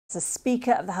The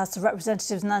Speaker of the House of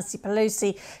Representatives, Nancy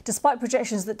Pelosi, despite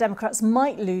projections that Democrats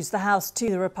might lose the House to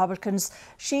the Republicans,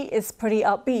 she is pretty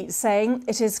upbeat, saying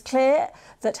it is clear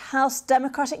that House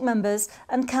Democratic members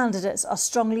and candidates are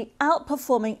strongly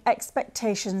outperforming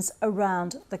expectations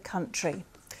around the country.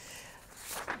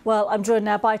 Well, I'm joined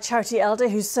now by Charity Elder,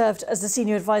 who served as the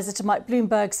senior advisor to Mike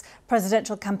Bloomberg's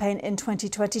presidential campaign in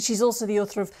 2020. She's also the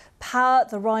author of Power,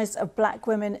 the Rise of Black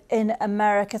Women in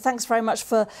America. Thanks very much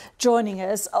for joining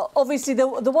us. Obviously, there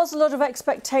was a lot of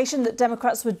expectation that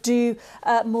Democrats would do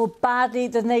more badly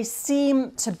than they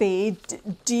seem to be.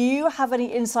 Do you have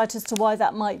any insight as to why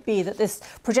that might be, that this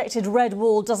projected red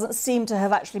wall doesn't seem to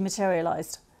have actually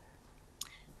materialised?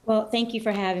 Well, thank you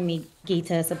for having me,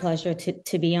 Geeta. It's a pleasure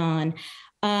to be on.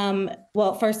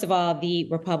 Well, first of all, the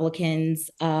Republicans,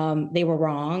 they were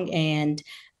wrong, and,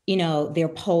 you know, their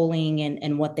polling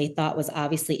and what they thought was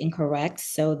obviously incorrect.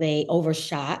 So they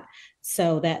overshot.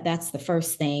 So that's the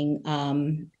first thing,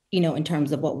 you know, in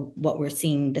terms of what we're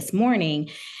seeing this morning.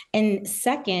 And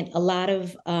second, a lot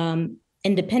of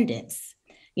independents.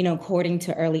 You know, according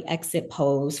to early exit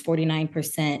polls,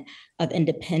 49% of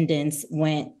independents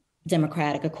went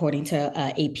Democratic, according to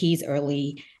AP's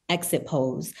early exit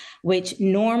polls, which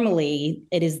normally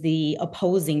it is the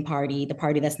opposing party, the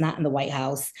party that's not in the White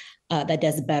House, that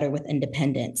does better with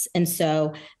independents. And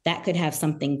so that could have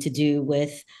something to do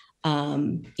with,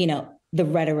 you know, the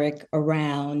rhetoric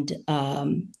around,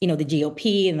 you know, the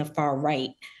GOP and the far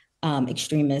right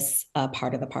extremist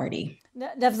part of the party.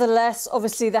 Nevertheless,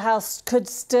 obviously, the House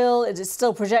it is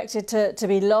still projected to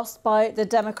be lost by the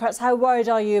Democrats. How worried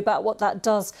are you about what that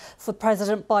does for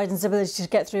President Biden's ability to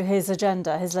get through his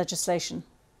agenda, his legislation?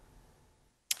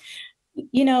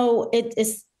 You know, it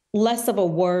is less of a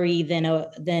worry than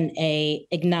a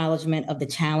acknowledgement of the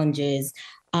challenges.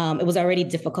 It was already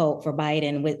difficult for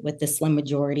Biden with the slim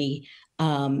majority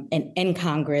in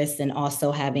Congress, and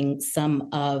also having some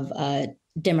of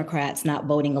Democrats not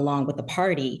voting along with the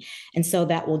party. And so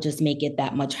that will just make it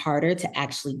that much harder to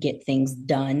actually get things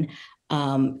done,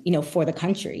 you know, for the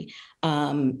country.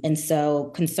 And so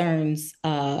concerns,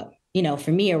 you know,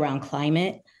 for me around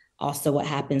climate, also what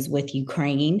happens with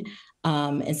Ukraine.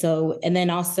 And then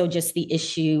also just the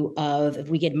issue of if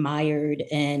we get mired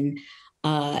in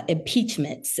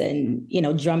impeachments and, you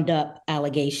know, drummed up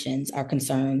allegations are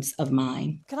concerns of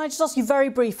mine. Can I just ask you very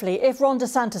briefly, if Ron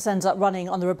DeSantis ends up running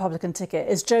on the Republican ticket,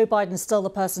 is Joe Biden still the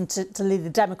person to lead the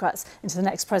Democrats into the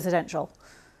next presidential?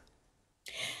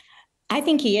 I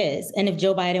think he is. And if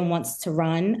Joe Biden wants to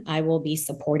run, I will be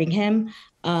supporting him.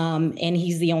 And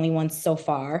he's the only one so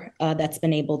far that's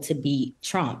been able to beat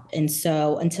Trump. And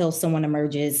so until someone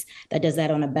emerges that does that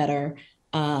on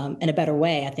in a better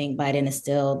way, I think Biden is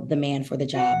still the man for the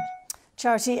job.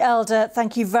 Charity Elder,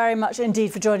 thank you very much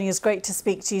indeed for joining us. Great to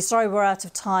speak to you. Sorry we're out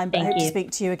of time, but I hope to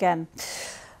speak to you again.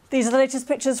 These are the latest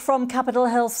pictures from Capitol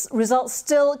Hill's results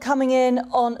still coming in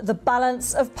on the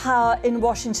balance of power in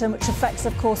Washington, which affects,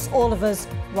 of course, all of us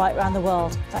right around the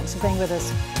world. Thanks for being with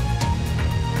us.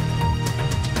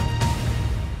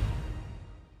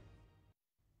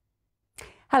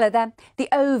 Hello there. The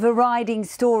overriding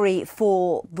story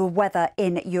for the weather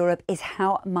in Europe is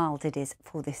how mild it is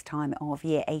for this time of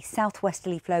year. A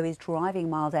southwesterly flow is driving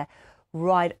mild air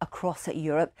right across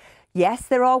Europe. Yes,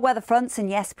 there are weather fronts, and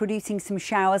yes, producing some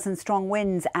showers and strong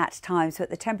winds at times, but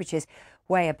the temperatures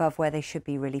way above where they should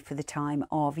be really for the time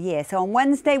of year. So on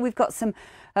Wednesday, we've got some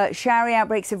showery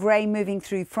outbreaks of rain moving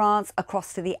through France,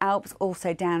 across to the Alps,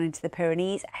 also down into the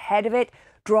Pyrenees. Ahead of it,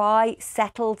 dry,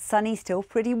 settled, sunny, still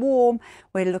pretty warm.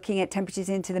 We're looking at temperatures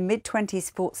into the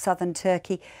mid-20s for southern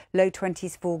Turkey, low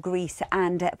 20s for Greece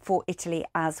and for Italy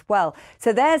as well.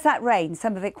 So there's that rain,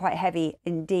 some of it quite heavy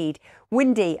indeed.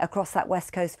 Windy across that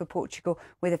west coast for Portugal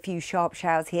with a few sharp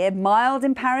showers here. Mild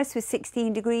in Paris with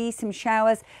 16 degrees, some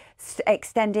showers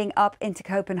extending up into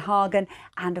Copenhagen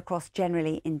and across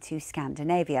generally into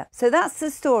Scandinavia. So that's the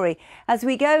story. As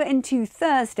we go into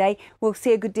Thursday, we'll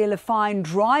see a good deal of fine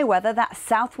dry weather. That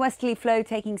southwesterly flow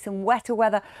taking some wetter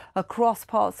weather across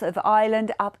parts of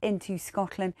Ireland up into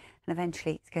Scotland, and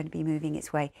eventually it's going to be moving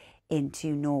its way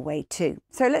into Norway too.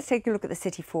 So let's take a look at the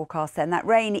city forecast then. That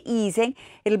rain easing.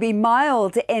 It'll be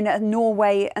mild in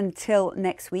Norway until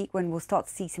next week, when we'll start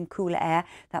to see some cooler air.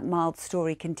 That mild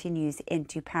story continues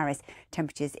into Paris.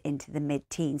 Temperatures into the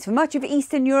mid-teens. For much of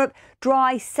Eastern Europe,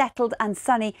 dry, settled and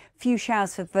sunny. Few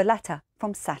showers for Valletta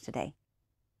from Saturday.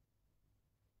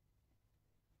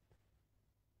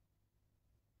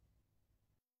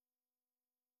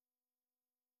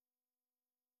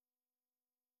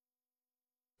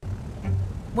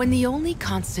 When the only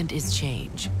constant is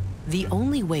change, the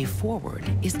only way forward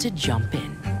is to jump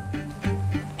in.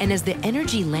 and as the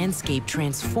energy landscape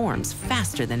transforms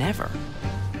faster than ever.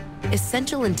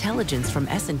 Essential Intelligence from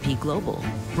S&P Global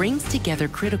brings together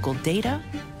critical data,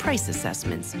 price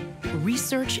assessments,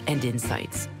 research, and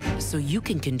insights so you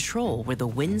can control where the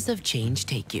winds of change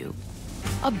take you.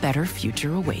 A better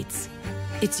future awaits.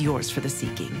 It's yours for the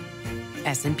seeking.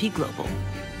 S&P Global.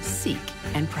 Seek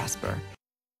and prosper.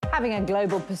 Having a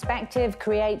global perspective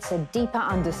creates a deeper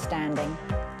understanding.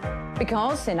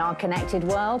 Because in our connected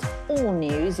world, all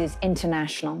news is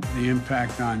international. The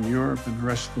impact on Europe and the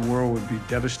rest of the world would be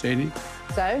devastating.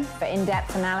 So, for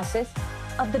in-depth analysis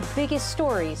of the biggest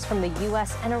stories from the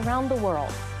US and around the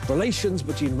world, relations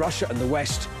between Russia and the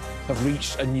West have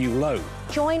reached a new low.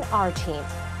 Join our team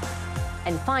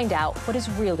and find out what is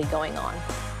really going on.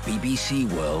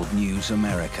 BBC World News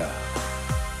America.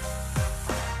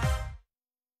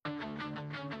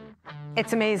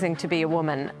 It's amazing to be a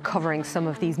woman covering some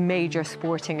of these major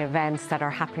sporting events that are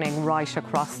happening right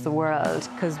across the world,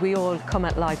 because we all come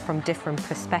at life from different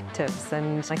perspectives,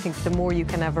 and I think the more you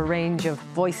can have a range of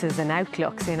voices and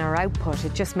outlooks in our output,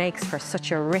 it just makes for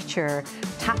such a richer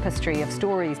tapestry of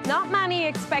stories. Not many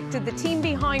expected the team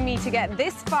behind me to get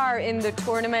this far in the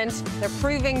tournament. They're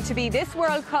proving to be this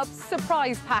World Cup's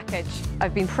surprise package.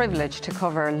 I've been privileged to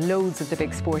cover loads of the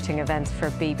big sporting events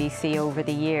for BBC over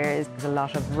the years. There's a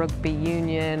lot of rugby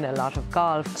union, a lot of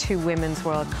golf, 2 Women's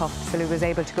World Cups. I was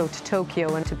able to go to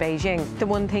Tokyo and to Beijing. The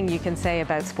one thing you can say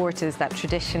about sport is that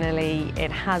traditionally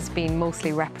it has been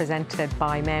mostly represented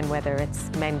by men, whether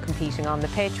it's men competing on the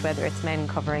pitch, whether it's men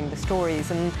covering the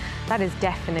stories, and that is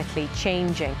definitely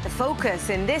changing. The focus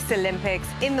in this Olympics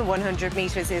in the 100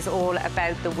 metres is all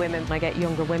about the women. I get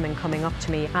younger women coming up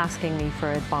to me asking me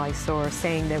for advice or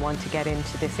saying they want to get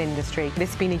into this industry.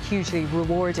 It's been a hugely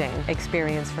rewarding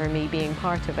experience for me being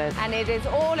part of it. And it is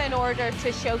all in order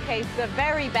to showcase the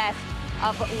very best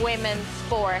of women's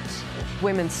sport.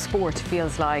 Women's sport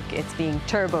feels like it's being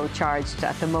turbocharged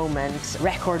at the moment.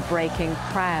 Record-breaking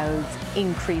crowds,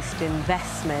 increased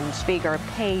investment, bigger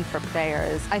pay for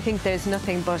players. I think there's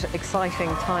nothing but exciting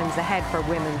times ahead for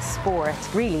women's sport.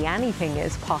 Really, anything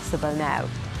is possible now.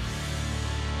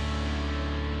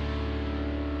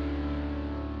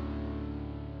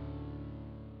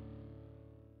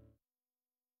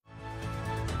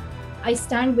 I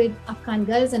stand with Afghan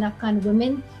girls and Afghan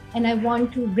women, and I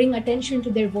want to bring attention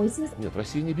to their voices. Нет,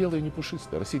 Россия не белая, не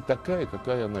пушистая. Россия такая,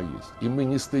 какая она есть. И мы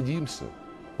не стыдимся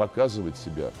показывать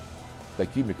себя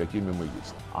такими, какими мы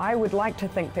есть. I would like to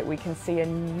think that we can see a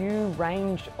new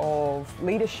range of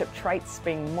leadership traits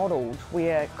being modelled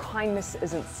where kindness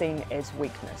isn't seen as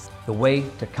weakness. The way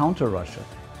to counter Russia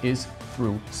is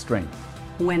through strength.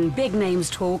 When big names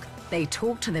talk, they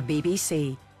talk to the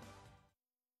BBC.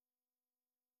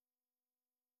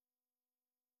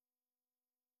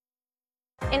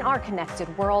 In our connected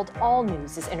world, all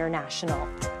news is international.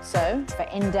 So, for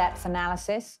in-depth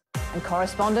analysis and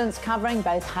correspondence covering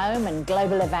both home and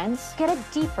global events, get a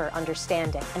deeper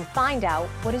understanding and find out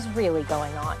what is really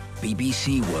going on.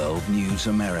 BBC World News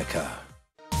America.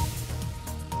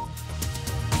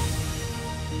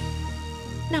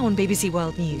 Now on BBC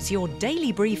World News, your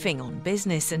daily briefing on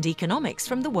business and economics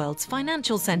from the world's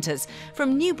financial centres.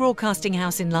 From New Broadcasting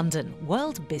House in London,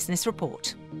 World Business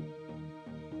Report.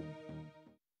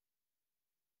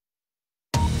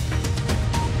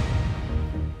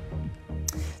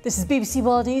 This is BBC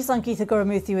World News. I'm Geetha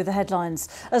Gurumuthy with the headlines.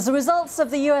 As the results of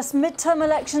the US midterm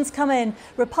elections come in,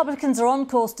 Republicans are on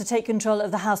course to take control of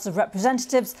the House of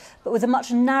Representatives, but with a much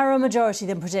narrower majority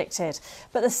than predicted.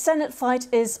 But the Senate fight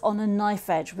is on a knife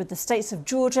edge, with the states of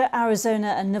Georgia,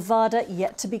 Arizona and Nevada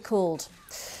yet to be called.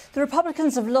 The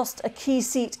Republicans have lost a key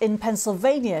seat in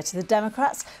Pennsylvania to the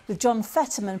Democrats, with John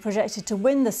Fetterman projected to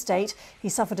win the state. He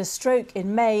suffered a stroke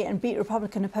in May and beat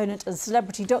Republican opponent and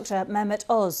celebrity doctor Mehmet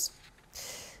Oz.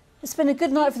 It's been a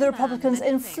good night for the Republicans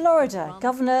in Florida.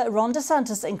 Governor Ron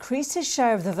DeSantis increased his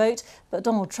share of the vote, but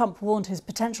Donald Trump warned his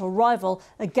potential rival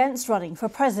against running for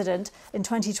president in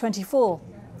 2024.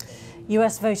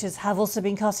 US voters have also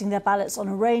been casting their ballots on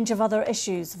a range of other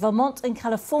issues. Vermont and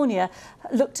California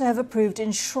look to have approved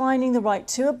enshrining the right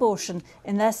to abortion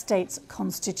in their state's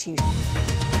constitution.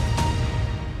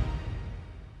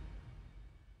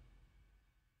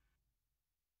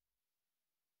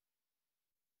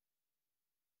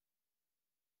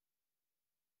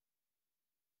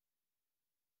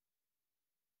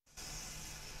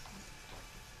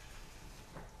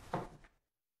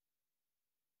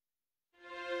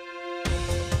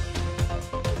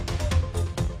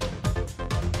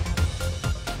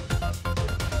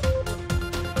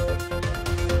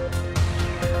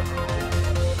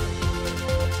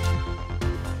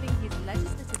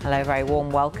 Hello, very warm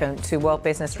welcome to World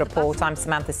Business Report. I'm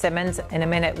Samantha Simmons. In a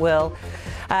minute, we'll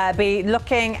be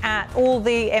looking at all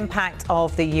the impact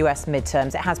of the US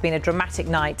midterms. It has been a dramatic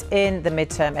night in the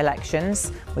midterm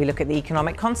elections. We look at the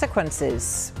economic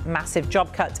consequences. Massive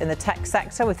job cuts in the tech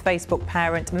sector, with Facebook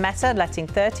parent Meta letting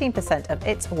 13% of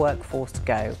its workforce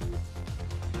go.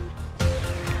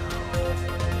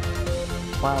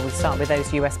 Well, we start with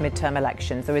those US midterm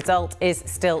elections. The result is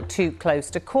still too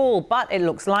close to call, but it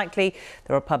looks likely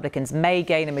the Republicans may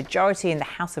gain a majority in the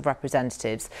House of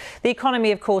Representatives. The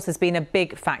economy, of course, has been a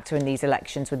big factor in these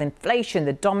elections, with inflation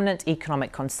the dominant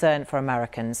economic concern for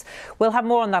Americans. We'll have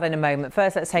more on that in a moment.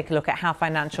 First, let's take a look at how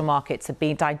financial markets have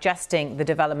been digesting the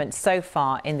developments so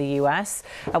far in the US.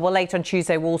 Well, later on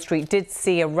Tuesday, Wall Street did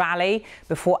see a rally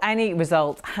before any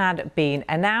result had been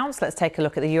announced. Let's take a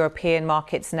look at the European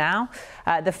markets now.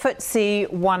 The FTSE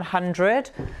 100,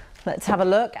 let's have a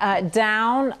look,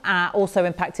 down, also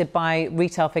impacted by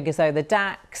retail figures, though. The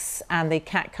DAX and the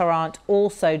CAC 40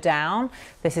 also down.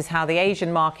 This is how the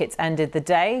Asian markets ended the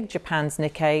day. Japan's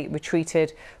Nikkei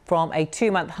retreated from a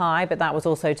 2-month high, but that was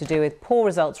also to do with poor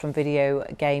results from video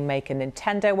game maker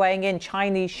Nintendo weighing in.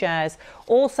 Chinese shares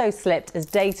also slipped as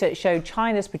data showed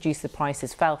China's producer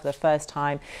prices fell for the first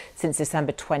time since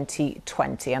December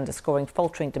 2020, underscoring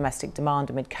faltering domestic demand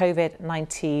amid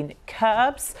COVID-19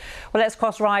 curbs. Well, let's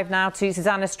cross Rive now to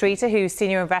Susanna Streeter, who's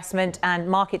Senior Investment and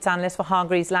Markets Analyst for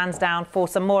Hargreaves Lansdown, for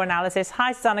some more analysis.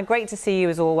 Hi, Susanna. Great to see you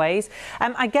as always.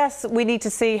 I guess we need to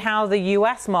see how the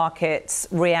US markets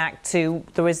react to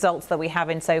the results that we have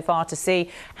in so far to see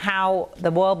how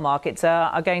the world markets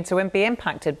are going to be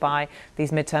impacted by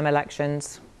these midterm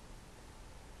elections.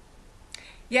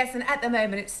 Yes, and at the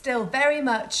moment it's still very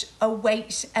much a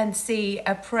wait and see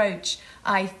approach.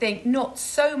 I think not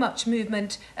so much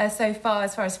movement so far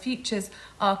as futures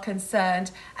are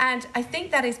concerned. And I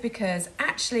think that is because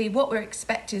actually what we're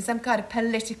expecting is some kind of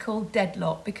political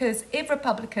deadlock, because if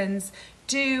Republicans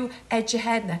do edge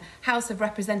ahead in the House of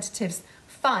Representatives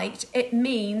fight, it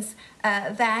means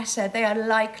that they are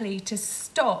likely to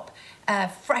stop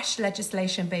fresh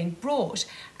legislation being brought,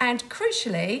 and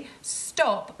crucially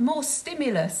stop more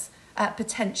stimulus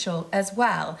potential as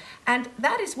well. And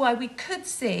that is why we could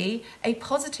see a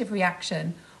positive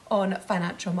reaction on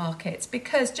financial markets,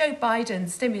 because Joe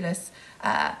Biden's stimulus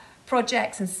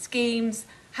projects and schemes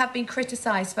have been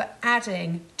criticised for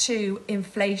adding to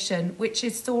inflation, which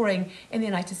is soaring in the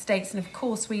United States. And of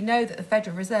course, we know that the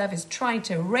Federal Reserve is trying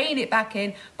to rein it back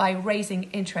in by raising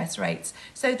interest rates.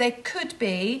 So there could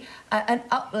be an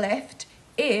uplift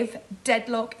if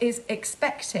deadlock is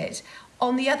expected.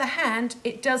 On the other hand,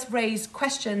 it does raise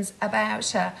questions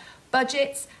about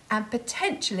budgets and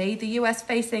potentially the US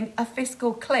facing a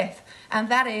fiscal cliff. And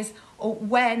that is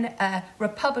when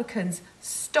Republicans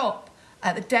stop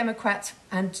the Democrats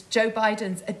and Joe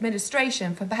Biden's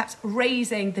administration from perhaps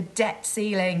raising the debt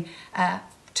ceiling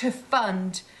to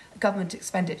fund government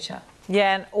expenditure.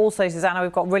 Yeah, and also, Susanna,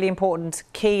 we've got really important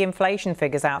key inflation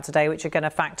figures out today, which are going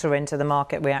to factor into the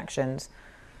market reactions.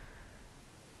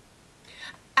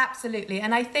 Absolutely.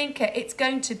 And I think it's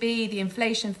going to be the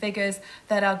inflation figures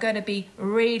that are going to be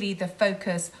really the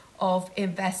focus of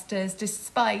investors,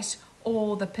 despite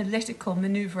all the political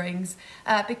manoeuvrings,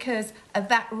 because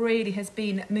that really has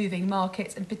been moving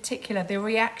markets, in particular the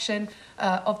reaction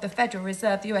of the Federal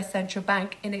Reserve, the US Central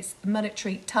Bank, in its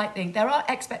monetary tightening. There are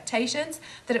expectations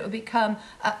that it will become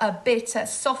a bit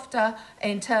softer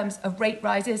in terms of rate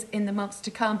rises in the months to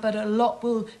come, but a lot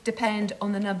will depend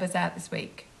on the numbers out this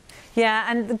week. Yeah,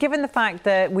 and given the fact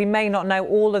that we may not know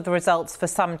all of the results for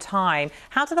some time,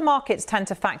 how do the markets tend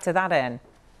to factor that in?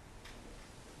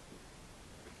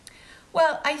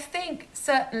 Well, I think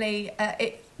certainly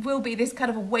it will be this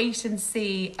kind of a wait and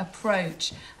see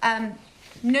approach.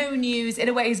 No news, in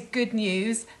a way, is good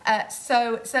news.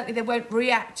 So certainly they won't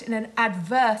react in an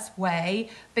adverse way,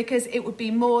 because it would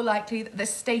be more likely that the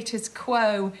status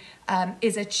quo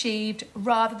is achieved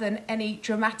rather than any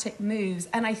dramatic moves.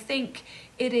 And I think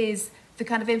it is the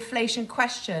kind of inflation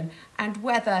question and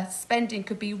whether spending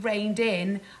could be reined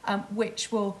in,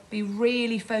 which will be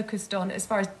really focused on as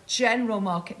far as general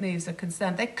market moves are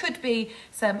concerned. There could be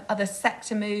some other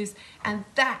sector moves, and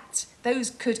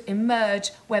those could emerge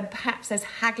when perhaps there's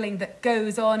haggling that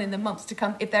goes on in the months to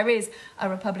come if there is a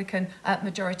Republican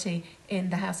majority in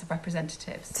the House of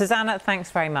Representatives. Susanna, thanks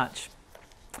very much.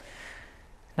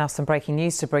 Now, some breaking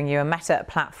news to bring you. A Meta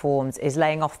Platforms is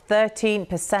laying off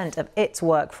 13% of its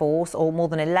workforce, or more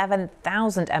than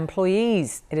 11,000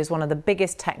 employees. It is one of the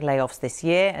biggest tech layoffs this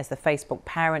year as the Facebook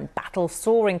parent battles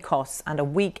soaring costs and a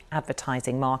weak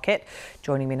advertising market.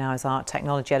 Joining me now is our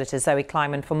technology editor, Zoe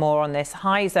Kleiman, for more on this.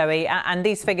 Hi, Zoe. And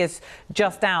these figures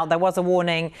just out. There was a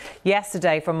warning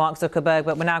yesterday from Mark Zuckerberg,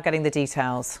 but we're now getting the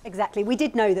details. Exactly. We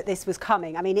did know that this was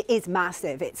coming. I mean, it is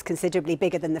massive. It's considerably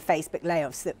bigger than the Facebook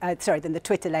layoffs, than the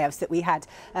Twitter layoffs that we had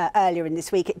earlier in this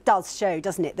week. It does show,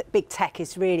 doesn't it, that big tech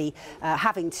is really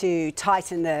having to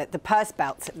tighten the purse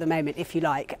belts at the moment, if you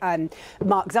like.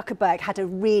 Mark Zuckerberg had a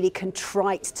really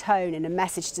contrite tone in a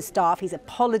message to staff. He's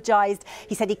apologised.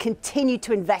 He said he continued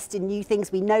to invest in new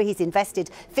things. We know he's invested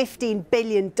 $15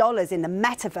 billion in the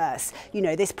metaverse, you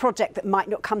know, this project that might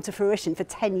not come to fruition for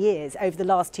 10 years over the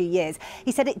last 2 years.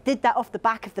 He said it did that off the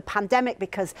back of the pandemic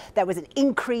because there was an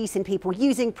increase in people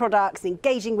using products,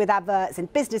 engaging with adverts,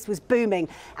 and business was booming,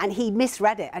 and he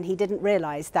misread it and he didn't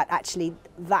realise that actually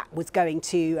that was going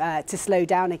to slow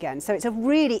down again. So it's a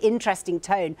really interesting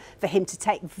tone for him to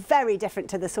take, very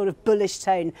different to the sort of bullish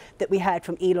tone that we heard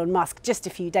from Elon Musk just a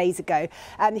few days ago.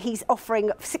 He's offering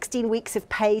 16 weeks of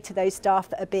pay to those staff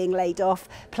that are being laid off,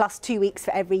 plus 2 weeks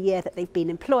for every year that they've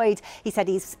been employed. He said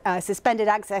he's suspended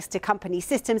access to company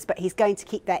systems, but he's going to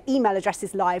keep their email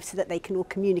addresses live so that they can all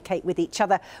communicate with each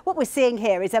other. What we're seeing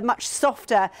here is a much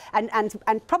softer and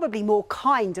probably more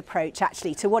kind approach,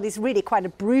 actually, to what is really quite a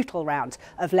brutal round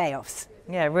of layoffs.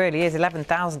 Yeah, it really is.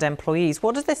 11,000 employees.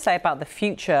 What does this say about the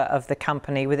future of the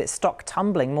company with its stock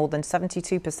tumbling more than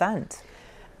 72%?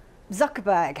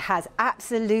 Zuckerberg has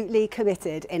absolutely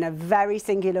committed in a very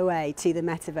singular way to the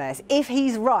metaverse. If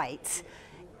he's right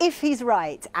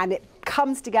and it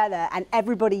comes together and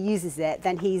everybody uses it,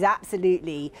 then he's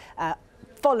absolutely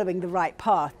following the right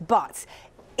path. But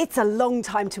it's a long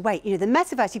time to wait. You know, the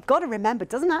metaverse, you've got to remember,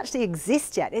 doesn't actually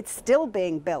exist yet. It's still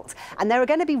being built. And there are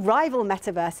going to be rival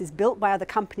metaverses built by other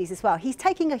companies as well. He's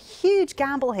taking a huge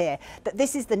gamble here that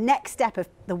this is the next step of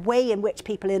the way in which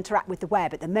people interact with the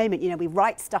web. At the moment, you know, we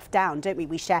write stuff down, don't we?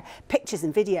 We share pictures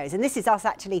and videos. And this is us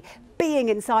actually being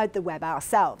inside the web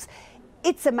ourselves.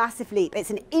 It's a massive leap. It's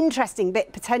an interesting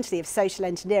bit, potentially, of social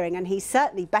engineering, and he's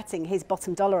certainly betting his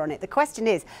bottom dollar on it. The question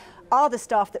is, are the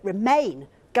staff that remain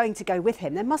going to go with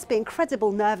him? There must be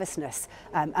incredible nervousness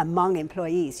among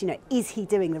employees. You know, is he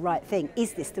doing the right thing?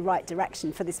 Is this the right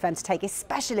direction for this firm to take,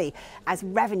 especially as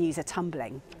revenues are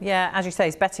tumbling? Yeah, as you say,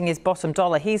 he's betting his bottom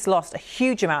dollar. He's lost a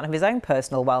huge amount of his own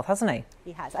personal wealth, hasn't he?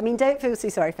 He has. I mean, don't feel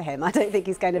too sorry for him. I don't think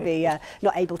he's going to be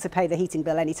not able to pay the heating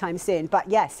bill anytime soon. But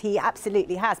yes, he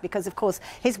absolutely has, because, of course,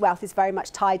 his wealth is very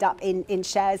much tied up in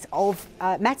shares of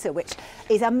Meta, which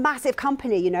is a massive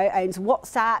company, you know, owns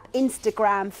WhatsApp,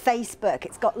 Instagram, Facebook.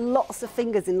 It's got lots of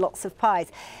fingers in lots of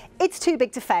pies. It's too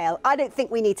big to fail. I don't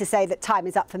think we need to say that time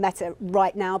is up for Meta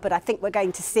right now, but I think we're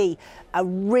going to see a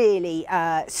really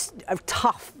a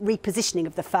tough repositioning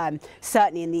of the firm,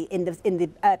 certainly in the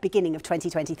beginning of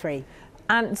 2023.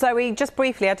 And Zoe, just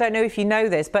briefly, I don't know if you know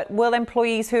this, but will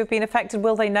employees who have been affected,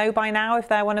 will they know by now if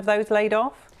they're one of those laid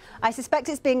off? I suspect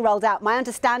it's being rolled out. My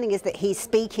understanding is that he's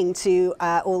speaking to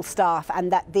all staff,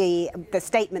 and that the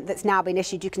statement that's now been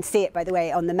issued, you can see it, by the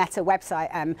way, on the Meta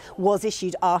website, was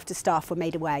issued after staff were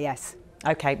made aware, yes.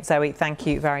 OK, Zoe, thank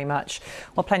you very much.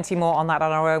 Well, plenty more on that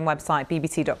on our own website,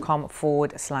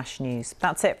 bbc.com/news.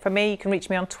 That's it from me. You can reach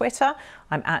me on Twitter.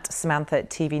 I'm at Samantha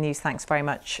TV News. Thanks very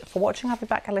much for watching. I'll be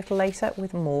back a little later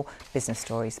with more business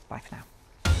stories. Bye for now.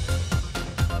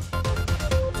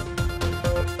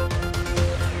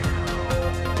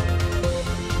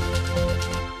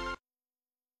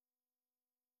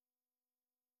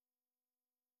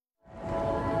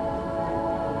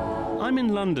 I'm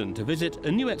in London to visit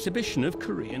a new exhibition of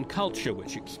Korean culture,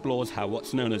 which explores how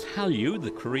what's known as Hallyu,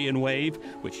 the Korean wave,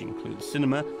 which includes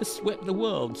cinema, has swept the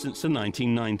world since the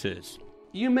 1990s.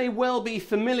 You may well be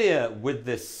familiar with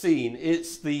this scene.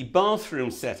 It's the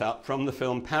bathroom setup from the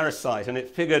film Parasite, and it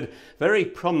figured very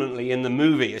prominently in the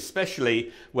movie,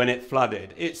 especially when it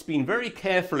flooded. It's been very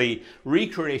carefully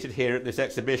recreated here at this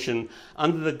exhibition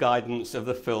under the guidance of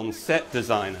the film's set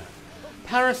designer.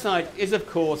 Parasite is, of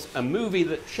course, a movie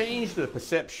that changed the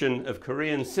perception of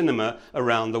Korean cinema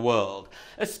around the world,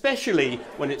 especially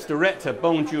when its director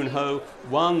Bong Joon-ho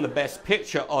won the Best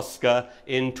Picture Oscar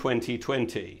in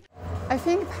 2020. I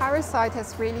think Parasite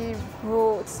has really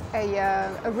brought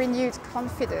a renewed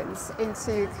confidence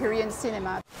into Korean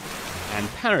cinema. And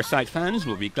Parasite fans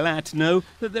will be glad to know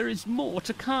that there is more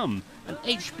to come. An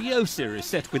HBO series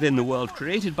set within the world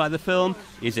created by the film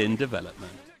is in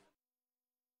development.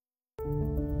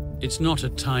 It's not a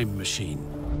time machine,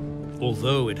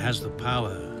 although it has the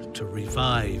power to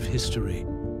revive history.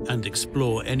 and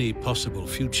explore any possible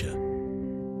future.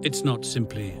 It's not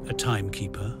simply a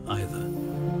timekeeper either.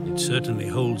 It certainly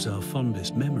holds our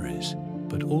fondest memories,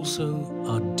 but also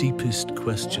our deepest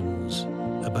questions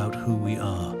about who we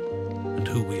are and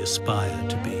who we aspire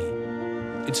to be.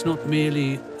 It's not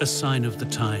merely a sign of the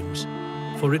times,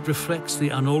 for it reflects the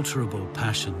unalterable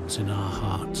passions in our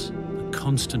hearts, the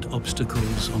constant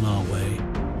obstacles on our way,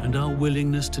 and our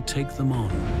willingness to take them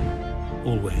on,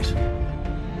 always.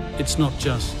 It's not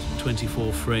just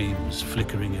 24 frames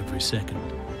flickering every second.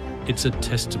 It's a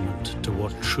testament to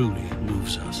what truly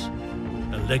moves us.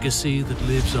 A legacy that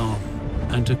lives on,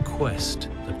 and a quest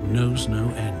that knows no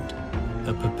end.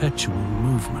 A perpetual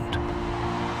movement.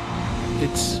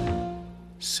 It's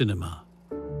cinema.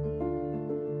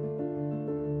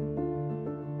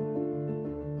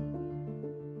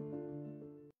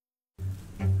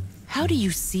 How do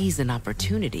you seize an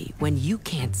opportunity when you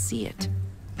can't see it?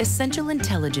 Essential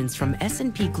intelligence from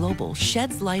S&P Global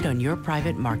sheds light on your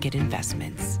private market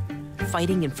investments,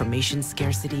 fighting information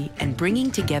scarcity and bringing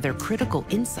together critical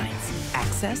insights,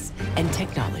 access, and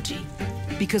technology.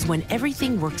 Because when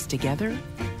everything works together,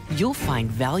 you'll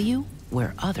find value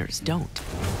where others don't.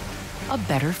 A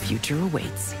better future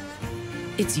awaits.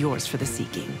 It's yours for the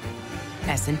seeking.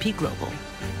 S&P Global.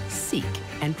 Seek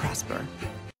and prosper.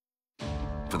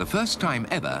 For the first time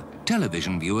ever,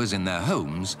 television viewers in their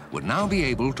homes would now be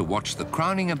able to watch the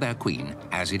crowning of their queen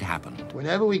as it happened.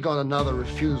 Whenever we got another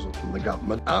refusal from the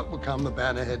government, out would come the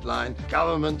banner headline,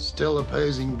 "Government still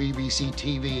opposing BBC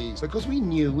TVs." Because we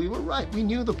knew we were right. We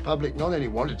knew the public not only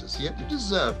wanted to see it, but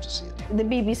deserved to see it. The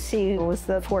BBC was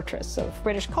the fortress of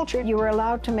British culture. You were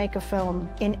allowed to make a film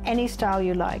in any style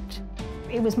you liked.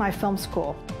 It was my film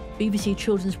school. BBC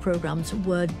children's programmes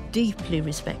were deeply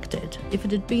respected. If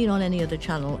it had been on any other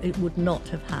channel, it would not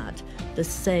have had the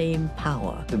same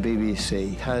power. The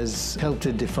BBC has helped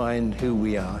to define who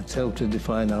we are. It's helped to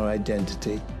define our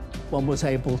identity. One was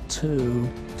able to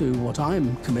do what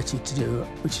I'm committed to do,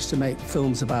 which is to make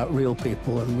films about real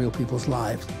people and real people's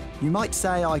lives. You might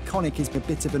say iconic is a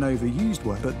bit of an overused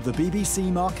word, but the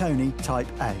BBC Marconi Type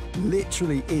A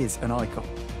literally is an icon.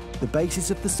 The basis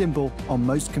of the symbol on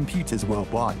most computers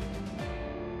worldwide.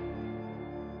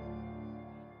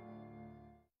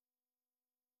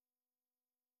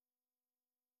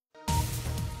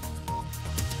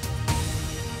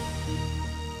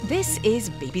 This is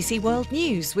BBC World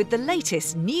News with the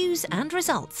latest news and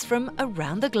results from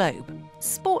around the globe.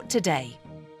 Sport today.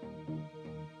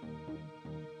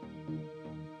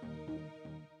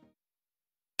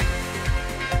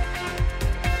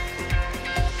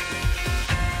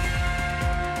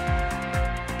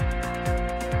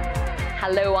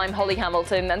 Hello, I'm Holly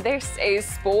Hamilton, and this is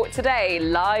Sport Today,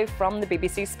 live from the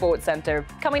BBC Sports Centre.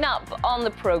 Coming up on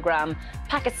the programme,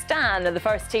 Pakistan are the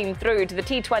first team through to the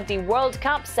T20 World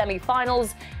Cup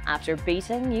semi-finals after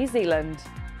beating New Zealand.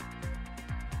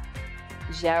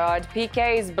 Gerard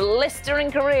Piqué's blistering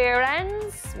career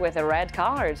ends with a red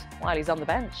card while he's on the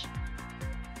bench.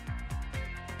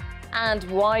 And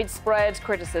widespread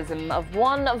criticism of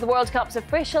one of the World Cup's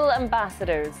official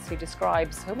ambassadors who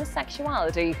describes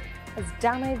homosexuality as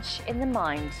damage in the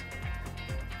mind.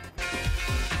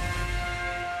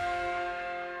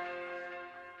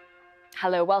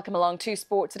 Hello, welcome along to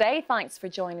Sport Today. Thanks for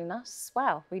joining us.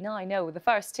 Well, we now know the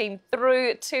first team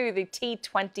through to the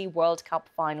T20 World Cup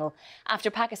final after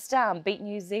Pakistan beat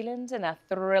New Zealand in a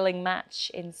thrilling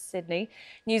match in Sydney.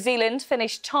 New Zealand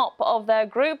finished top of their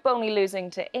group, only losing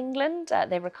to England.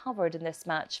 They recovered in this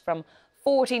match from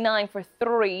 49 for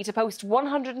 3 to post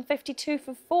 152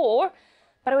 for 4.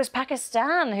 But it was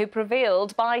Pakistan who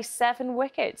prevailed by 7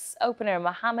 wickets. Opener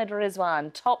Mohammad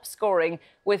Rizwan top scoring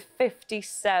with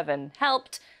 57,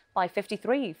 helped by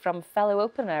 53 from fellow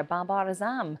opener Babar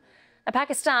Azam. Now,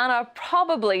 Pakistan are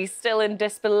probably still in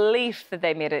disbelief that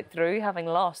they made it through, having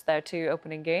lost their 2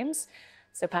 opening games.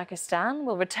 So Pakistan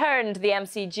will return to the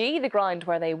MCG, the ground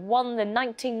where they won the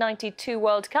 1992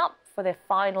 World Cup, for their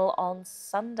final on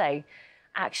Sunday.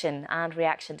 Action and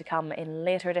reaction to come in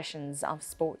later editions of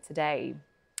Sport Today.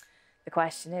 The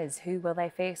question is, who will they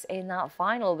face in that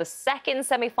final? The second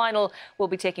semi-final will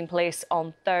be taking place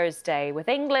on Thursday, with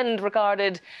England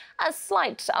regarded as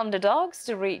slight underdogs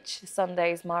to reach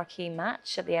Sunday's marquee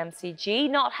match at the MCG,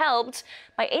 not helped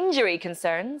by injury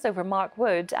concerns over Mark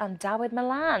Wood and Dawid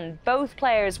Malan. Both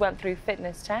players went through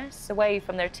fitness tests away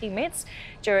from their teammates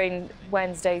during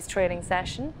Wednesday's training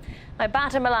session. Now,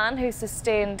 batter Malan, who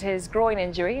sustained his groin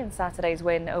injury in Saturday's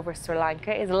win over Sri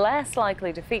Lanka, is less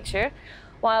likely to feature,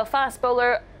 while fast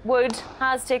bowler Wood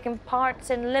has taken part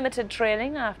in limited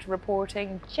training after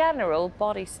reporting general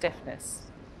body stiffness.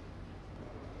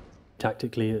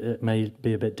 tactically it may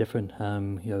be a bit different.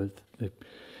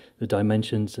 The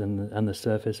dimensions and the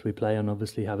surface we play on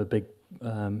obviously have a big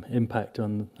impact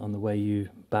on the way you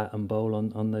bat and bowl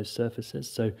on those surfaces.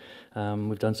 So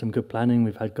we've done some good planning.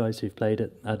 We've had guys who've played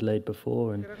at Adelaide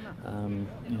before, and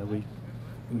we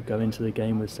go into the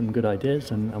game with some good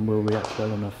ideas, and we'll react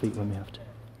well on our feet when we have to.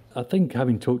 I think,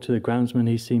 having talked to the groundsman,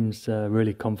 he seems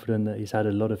really confident that he's had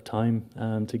a lot of time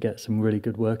to get some really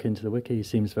good work into the wicket. He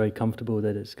seems very comfortable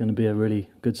that it's going to be a really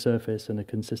good surface and a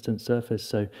consistent surface.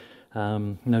 So,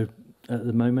 no, at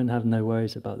the moment, have no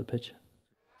worries about the pitch.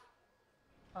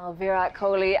 Well, Virat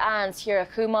Kohli and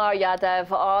Suryakumar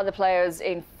Yadav are the players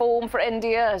in form for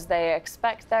India as they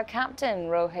expect their captain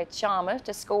Rohit Sharma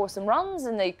to score some runs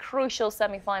in the crucial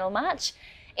semi-final match.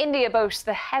 India boast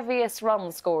the heaviest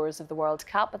run scorers of the World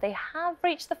Cup, but they have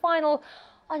reached the final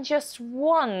on just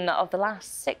one of the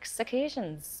last 6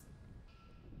 occasions.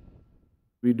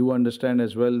 We do understand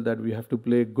as well that we have to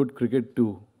play good cricket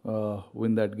to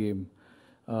win that game.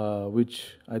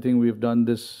 Which I think we've done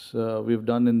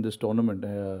in this tournament.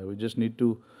 We just need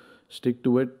to stick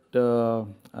to it.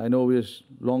 I know we're a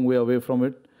long way away from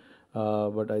it,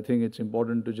 but I think it's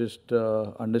important to just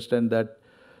understand that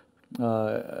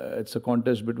it's a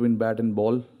contest between bat and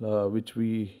ball, which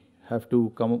we have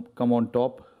to come on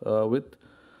top with,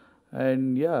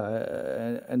 and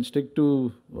and stick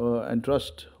to and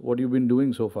trust what you've been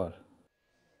doing so far.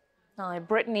 Now,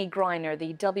 Brittany Griner,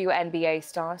 the WNBA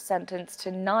star, sentenced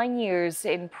to 9 years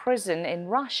in prison in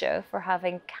Russia for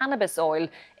having cannabis oil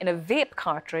in a vape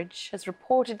cartridge, has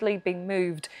reportedly been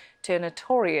moved to a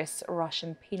notorious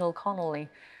Russian penal colony.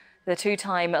 The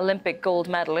two-time Olympic gold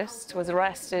medalist was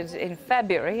arrested in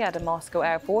February at a Moscow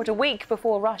airport, a week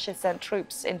before Russia sent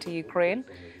troops into Ukraine.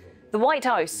 The White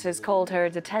House has called her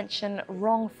detention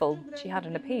wrongful. She had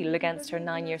an appeal against her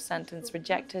 9-year sentence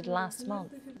rejected last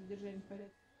month.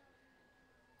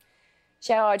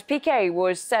 Gerard Piqué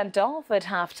was sent off at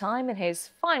half-time in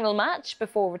his final match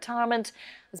before retirement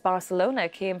as Barcelona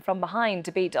came from behind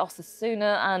to beat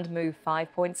Osasuna and move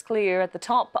 5 points clear at the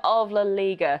top of La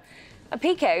Liga. And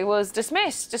Piqué was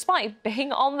dismissed despite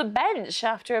being on the bench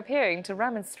after appearing to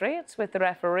remonstrate with the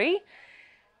referee.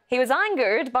 He was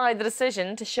angered by the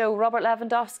decision to show Robert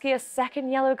Lewandowski a second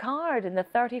yellow card in the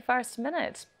 31st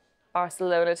minute.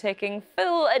 Barcelona taking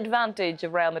full advantage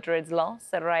of Real Madrid's loss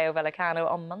at Rayo Vallecano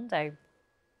on Monday.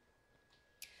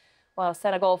 While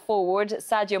Senegal forward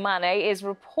Sadio Mane is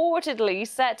reportedly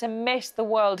set to miss the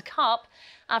World Cup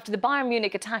after the Bayern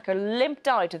Munich attacker limped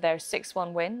out of their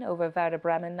 6-1 win over Werder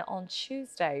Bremen on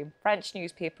Tuesday. French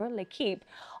newspaper L'Equipe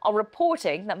are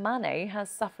reporting that Mane has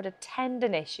suffered a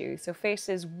tendon issue, so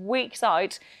faces weeks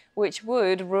out, which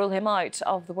would rule him out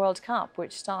of the World Cup,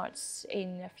 which starts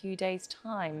in a few days'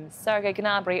 time. Serge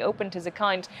Gnabry opened his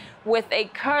account with a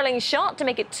curling shot to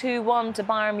make it 2-1 to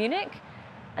Bayern Munich,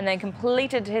 and then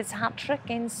completed his hat-trick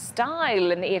in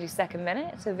style in the 82nd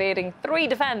minute, evading 3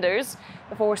 defenders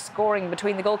before scoring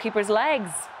between the goalkeeper's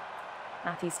legs.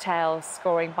 Mathys Tel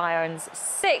scoring Bayern's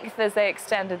 6th as they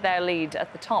extended their lead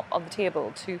at the top of the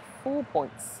table to 4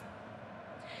 points.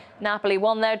 Napoli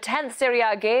won their 10th Serie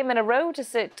A game in a row to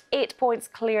sit 8 points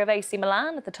clear of AC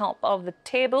Milan at the top of the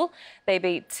table. They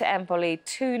beat Empoli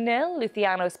 2-0.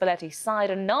 Luciano Spalletti's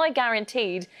side are now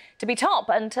guaranteed to be top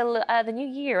until the new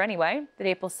year anyway. The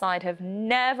Naples side have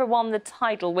never won the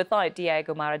title without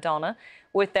Diego Maradona,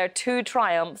 with their 2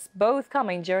 triumphs both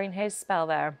coming during his spell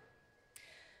there.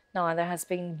 Now, there has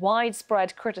been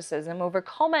widespread criticism over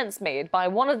comments made by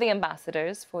one of the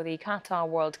ambassadors for the Qatar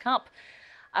World Cup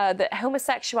that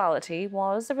homosexuality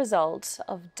was a result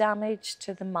of damage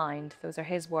to the mind. Those are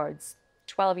his words.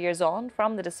 12 years on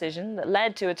from the decision that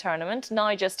led to a tournament,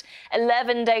 now just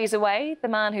 11 days away, the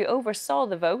man who oversaw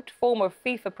the vote, former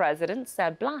FIFA president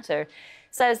Sepp Blatter,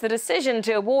 says the decision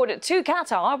to award it to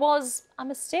Qatar was a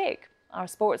mistake. Our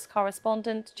sports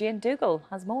correspondent Jane Dougal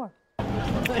has more.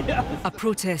 A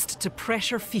protest to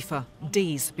pressure FIFA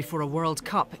days before a World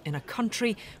Cup in a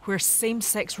country where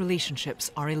same-sex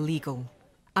relationships are illegal.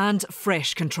 And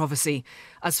fresh controversy,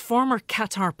 as former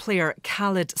Qatar player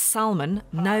Khalid Salman,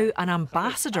 now an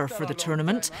ambassador for the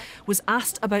tournament, was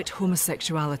asked about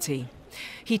homosexuality.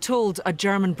 He told a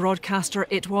German broadcaster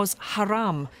it was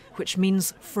haram, which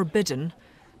means forbidden,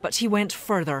 but he went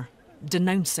further,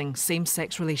 denouncing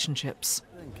same-sex relationships.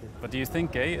 But do you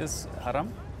think gay is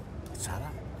haram? It's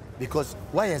haram. Because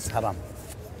why is haram?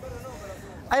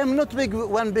 I am not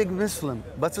one big Muslim,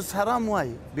 but it's haram.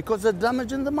 Why? Because it's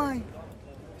damage in the mind.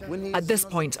 At this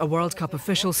point, a World Cup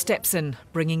official steps in,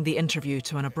 bringing the interview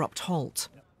to an abrupt halt.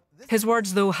 His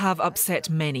words, though, have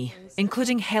upset many,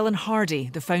 including Helen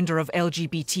Hardy, the founder of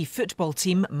LGBT football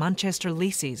team Manchester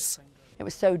Laces. It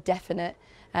was so definite,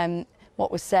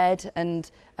 what was said,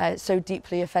 and so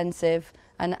deeply offensive.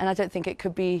 And I don't think it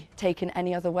could be taken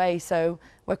any other way. So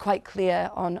we're quite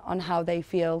clear on how they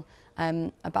feel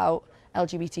about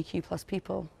LGBTQ plus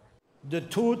people. The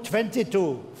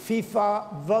 2022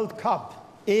 FIFA World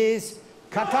Cup is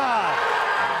Qatar.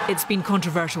 It's been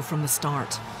controversial from the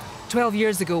start. 12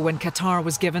 years ago, when Qatar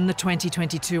was given the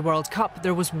 2022 World Cup,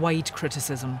 there was wide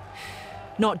criticism.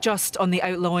 Not just on the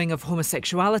outlawing of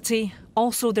homosexuality,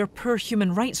 also their poor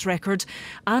human rights record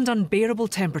and unbearable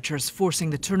temperatures forcing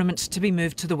the tournament to be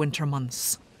moved to the winter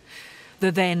months.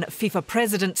 The then FIFA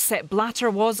president Sepp Blatter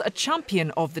was a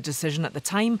champion of the decision at the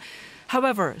time.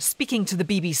 However, speaking to the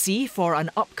BBC for an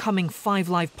upcoming 5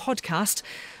 Live podcast,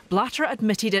 Blatter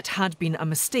admitted it had been a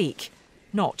mistake,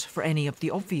 not for any of the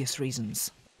obvious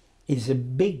reasons. It's a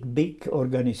big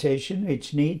organisation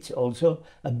which needs also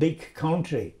a big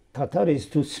country. Qatar is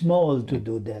too small to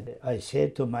do that. I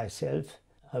said to myself,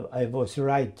 I was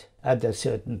right at a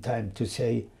certain time to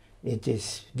say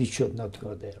we should not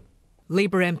go there.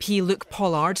 Labour MP Luke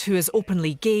Pollard, who is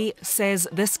openly gay, says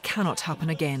this cannot happen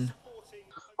again.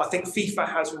 I think FIFA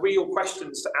has real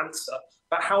questions to answer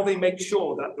about how they make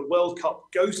sure that the World Cup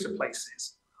goes to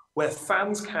places where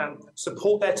fans can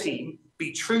support their team,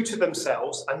 be true to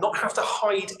themselves and not have to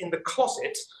hide in the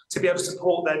closet to be able to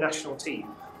support their national team.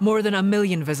 More than 1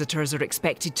 million visitors are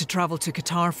expected to travel to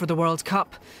Qatar for the World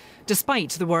Cup.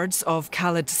 Despite the words of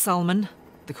Khalid Salman,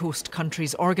 the host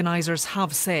country's organisers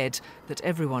have said that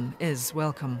everyone is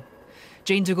welcome.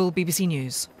 Jane Dougal, BBC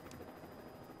News.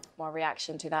 More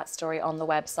reaction to that story on the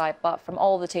website, but from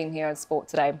all the team here in Sport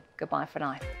Today, goodbye for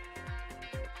now.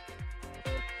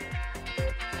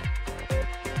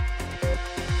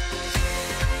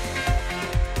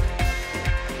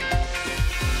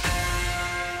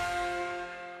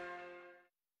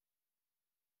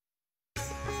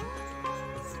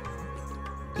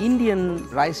 Indian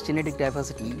rice genetic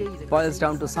diversity boils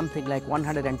down to something like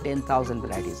 110,000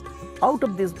 varieties. Out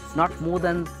of this, not more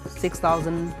than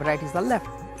 6,000 varieties are left.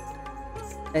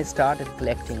 I started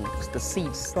collecting the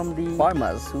seeds from the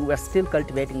farmers who were still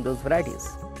cultivating those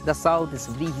varieties. The south is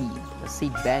Vrihi, the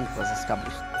seed bank was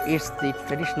established. It's the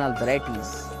traditional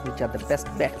varieties which are the best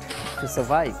bet to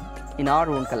survive. In our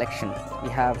own collection, we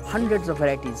have hundreds of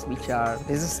varieties which are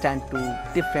resistant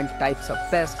to different types of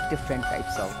pests, different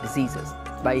types of diseases.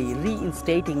 By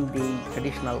reinstating the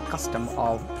traditional custom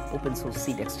of open source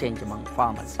seed exchange among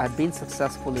farmers, I've been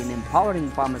successful in empowering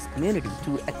farmers' community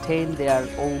to attain their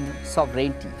own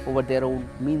sovereignty over their own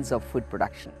means of food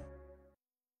production.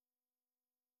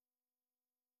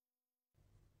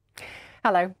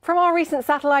 Hello. From our recent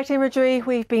satellite imagery,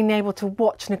 we've been able to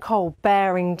watch Nicole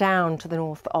bearing down to the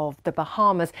north of the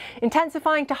Bahamas.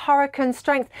 Intensifying to hurricane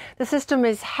strength, the system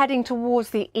is heading towards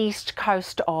the east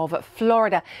coast of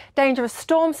Florida. Dangerous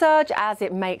storm surge as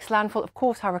it makes landfall. Of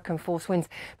course, hurricane force winds,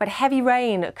 but heavy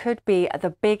rain could be the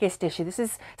biggest issue. This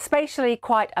is spatially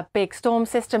quite a big storm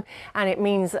system, and it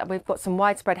means that we've got some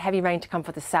widespread heavy rain to come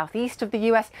for the southeast of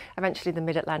the US, eventually the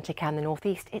mid-Atlantic and the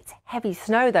northeast. It's heavy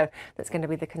snow, though, that's going to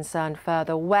be the concern further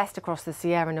west across the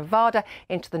Sierra Nevada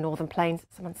into the northern plains.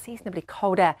 Some unseasonably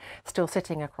cold air still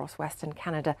sitting across western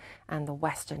Canada and the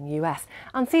western US.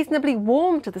 Unseasonably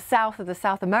warm to the south of the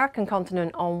South American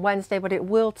continent on Wednesday, but it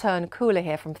will turn cooler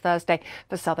here from Thursday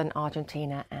for southern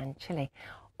Argentina and Chile.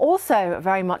 Also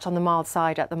very much on the mild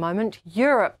side at the moment,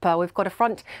 Europe. We've got a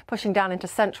front pushing down into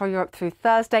Central Europe through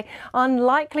Thursday.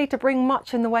 Unlikely to bring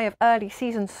much in the way of early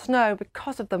season snow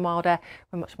because of the mild air.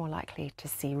 We're much more likely to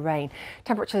see rain.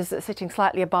 Temperatures sitting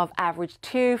slightly above average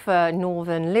too for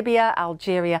northern Libya,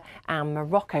 Algeria and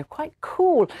Morocco. Quite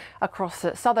cool across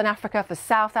southern Africa for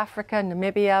South Africa,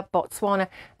 Namibia, Botswana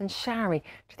and showery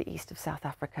to the east of South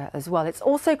Africa as well. It's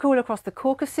also cool across the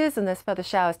Caucasus and there's further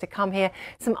showers to come here.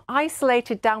 Some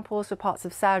isolated downpours for parts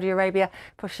of Saudi Arabia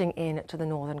pushing in to the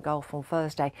northern Gulf on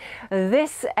Thursday.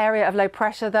 This area of low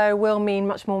pressure, though, will mean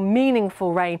much more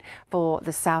meaningful rain for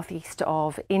the southeast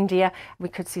of India. We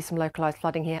could see some localised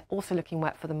flooding here, also looking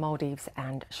wet for the Maldives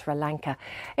and Sri Lanka.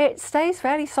 It stays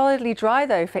fairly solidly dry,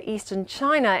 though, for eastern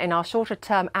China in our shorter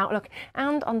term outlook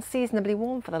and unseasonably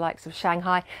warm for the likes of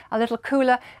Shanghai. A little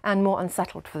cooler and more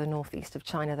unsettled for the northeast of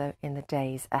China, though, in the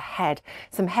days ahead.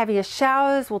 Some heavier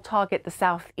showers will target the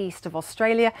southeast of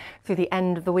Australia through the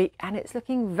end of the week, and it's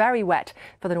looking very wet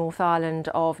for the North Island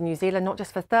of New Zealand, not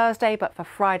just for Thursday but for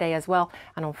Friday as well.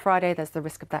 And on Friday there's the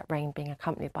risk of that rain being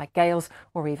accompanied by gales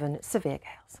or even severe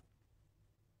gales.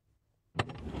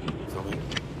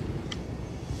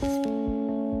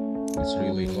 It's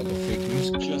really a lot of fake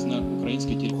news.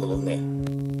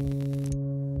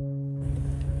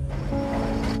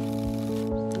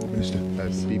 Minister,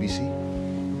 BBC.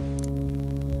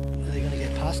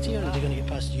 past here? Are they going to get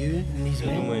past you and these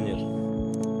men?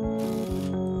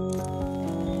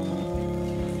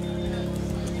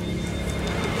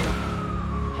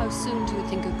 How soon do you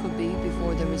think it could be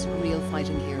before there is real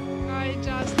fighting here? I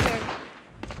just... It's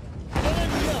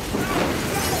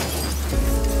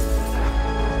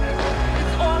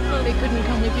awful. They couldn't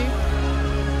come with you?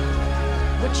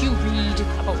 What you read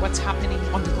about what's happening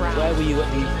on the ground. Where were you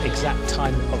at the exact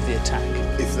time of the attack?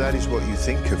 If that is what you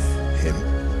think of him,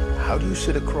 how do you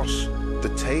sit across the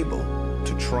table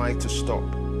to try to stop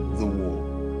the war?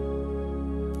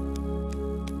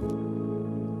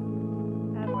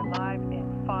 And we're live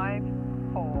in 5,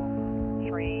 4,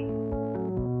 3.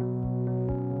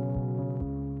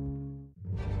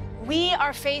 We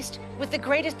are faced with the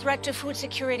greatest threat to food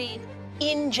security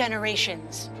in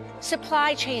generations.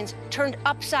 Supply chains turned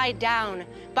upside down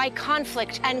by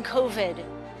conflict and COVID,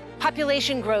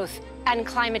 population growth and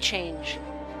climate change.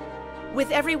 With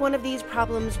every one of these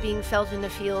problems being felt in the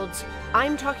fields,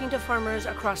 I'm talking to farmers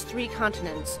across 3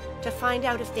 continents to find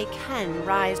out if they can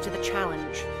rise to the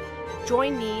challenge.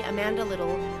 Join me, Amanda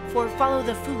Little, for Follow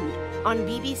the Food on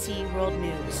BBC World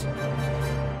News.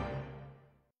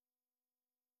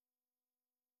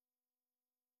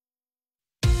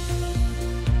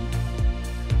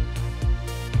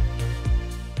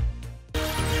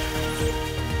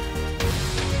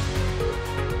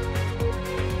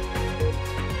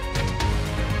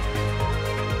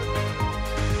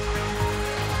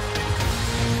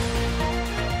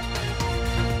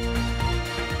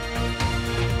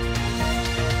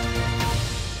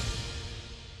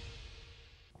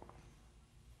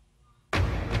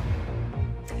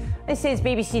 This is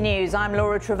BBC News. I'm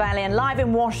Laura Trevelyan, live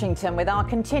in Washington with our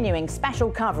continuing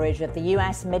special coverage of the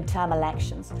US midterm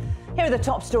elections. Here are the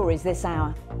top stories this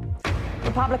hour.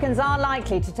 Republicans are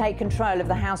likely to take control of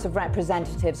the House of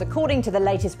Representatives, according to the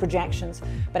latest projections,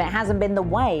 but it hasn't been the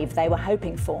wave they were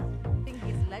hoping for.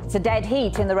 It's a dead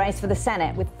heat in the race for the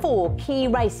Senate, with 4 key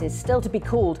races still to be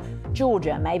called.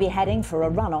 Georgia may be heading for a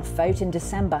runoff vote in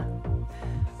December.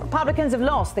 Republicans have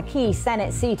lost the key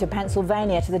Senate seat of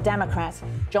Pennsylvania to the Democrats.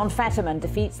 John Fetterman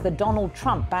defeats the Donald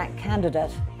Trump-backed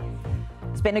candidate.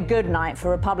 It's been a good night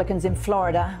for Republicans in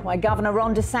Florida, where Governor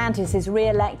Ron DeSantis is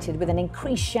re-elected with an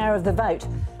increased share of the vote,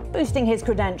 boosting his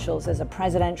credentials as a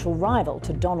presidential rival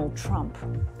to Donald Trump.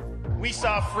 We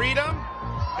saw freedom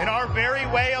in our very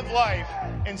way of life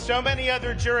in so many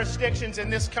other jurisdictions in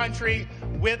this country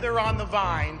wither on the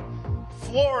vine.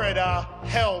 Florida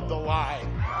held the line.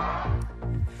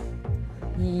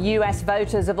 US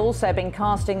voters have also been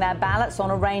casting their ballots on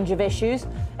a range of issues.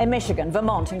 In Michigan,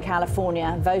 Vermont and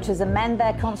California, voters amend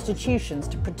their constitutions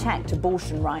to protect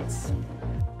abortion rights.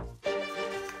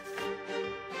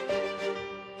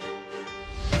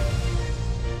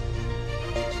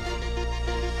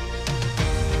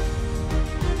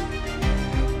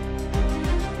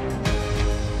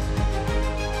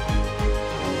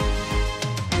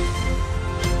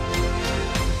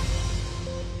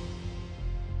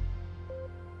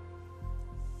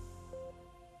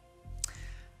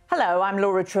 Hello, I'm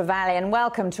Laura Trevelyan.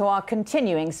 Welcome to our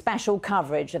continuing special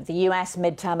coverage of the US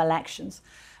midterm elections.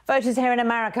 Voters here in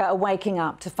America are waking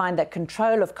up to find that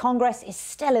control of Congress is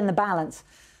still in the balance.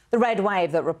 The red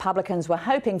wave that Republicans were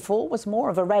hoping for was more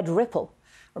of a red ripple.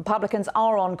 Republicans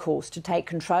are on course to take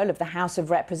control of the House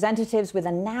of Representatives with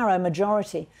a narrow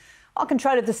majority, while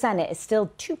control of the Senate is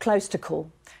still too close to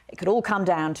call. It could all come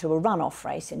down to a runoff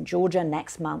race in Georgia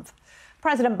next month.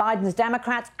 President Biden's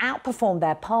Democrats outperformed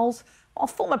their polls, while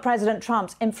former President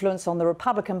Trump's influence on the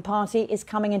Republican Party is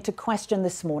coming into question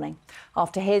this morning,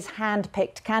 after his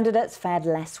hand-picked candidates fared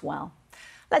less well.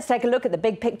 Let's take a look at the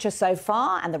big picture so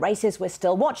far and the races we're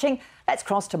still watching. Let's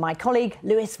cross to my colleague,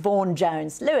 Lewis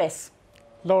Vaughan-Jones. Lewis.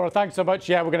 Laura, thanks so much.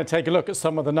 Yeah, we're going to take a look at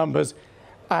some of the numbers,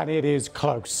 and it is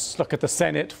close. Look at the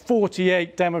Senate,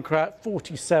 48 Democrat,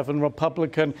 47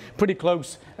 Republican, pretty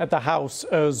close at the House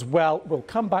as well. We'll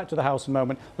come back to the House in a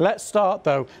moment. Let's start,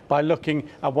 though, by looking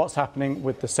at what's happening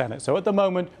with the Senate. So at the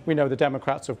moment, we know the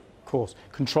Democrats, of course,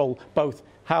 control both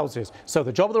houses. So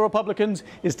the job of the Republicans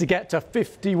is to get to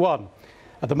 51.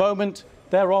 At the moment,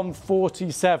 they're on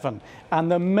 47.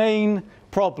 And the main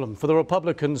problem for the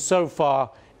Republicans so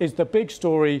far is the big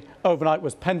story overnight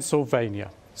was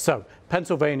Pennsylvania. So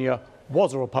Pennsylvania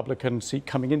was a Republican seat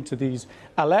coming into these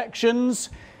elections.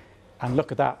 And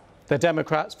look at that. The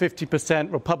Democrats,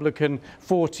 50%, Republican,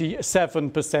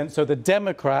 47%. So the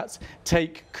Democrats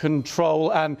take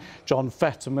control. And John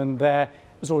Fetterman there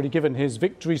has already given his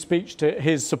victory speech to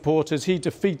his supporters. He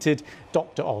defeated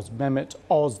Dr. Oz, Mehmet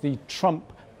Oz, the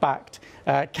Trump-backed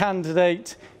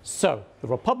candidate. So the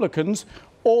Republicans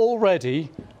already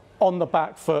on the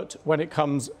back foot when it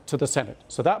comes to the Senate.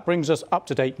 So that brings us up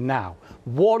to date now.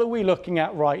 What are we looking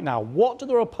at right now? What do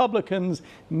the Republicans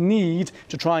need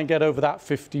to try and get over that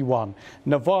 51?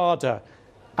 Nevada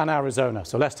and Arizona.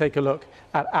 So let's take a look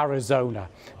at Arizona.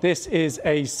 This is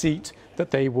a seat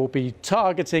that they will be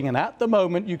targeting, and at the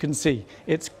moment you can see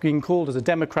it's being called as a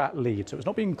Democrat lead. So it's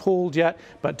not being called yet,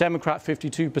 but Democrat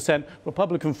 52%,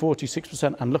 Republican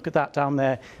 46%, and look at that down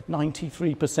there,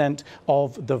 93%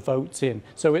 of the votes in.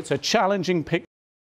 So it's a challenging pick